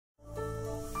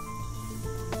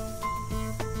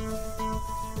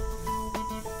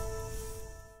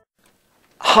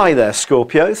Hi there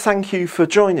Scorpio, thank you for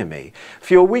joining me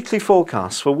for your weekly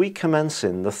forecast for week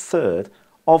commencing the 3rd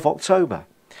of October.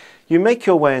 You make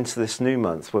your way into this new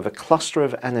month with a cluster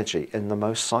of energy in the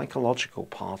most psychological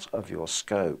part of your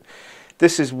scope.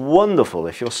 This is wonderful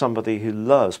if you're somebody who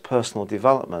loves personal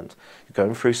development. You're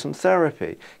going through some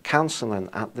therapy. Counselling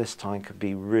at this time could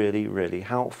be really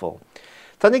helpful.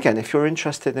 Then again, if you're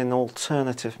interested in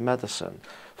alternative medicine,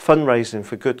 fundraising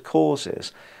for good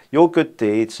causes, your good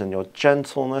deeds and your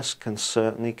gentleness can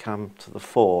certainly come to the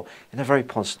fore in a very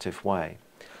positive way.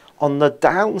 On the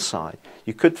downside,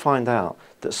 you could find out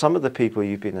that some of the people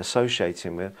you've been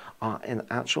associating with are in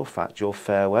actual fact your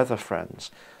fair weather friends.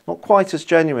 Not quite as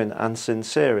genuine and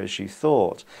sincere as you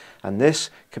thought, and this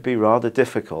could be rather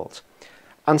difficult.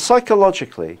 And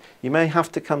psychologically, you may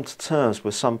have to come to terms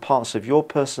with some parts of your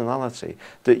personality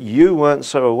that you weren't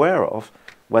so aware of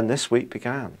when this week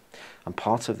began. And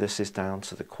part of this is down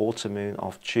to the quarter moon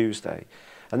of Tuesday.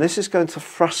 And this is going to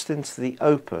thrust into the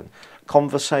open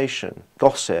conversation,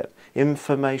 gossip,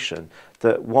 information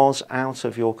that was out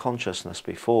of your consciousness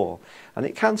before. And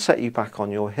it can set you back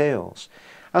on your heels.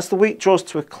 As the week draws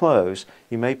to a close,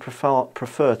 you may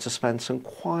prefer to spend some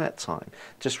quiet time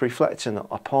just reflecting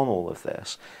upon all of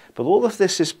this. But all of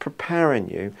this is preparing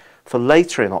you for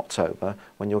later in October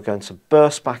when you're going to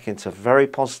burst back into very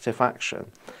positive action.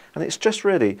 And it's just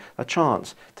really a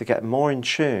chance to get more in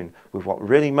tune with what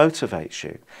really motivates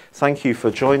you. Thank you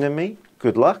for joining me.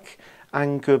 Good luck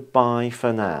and goodbye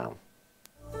for now.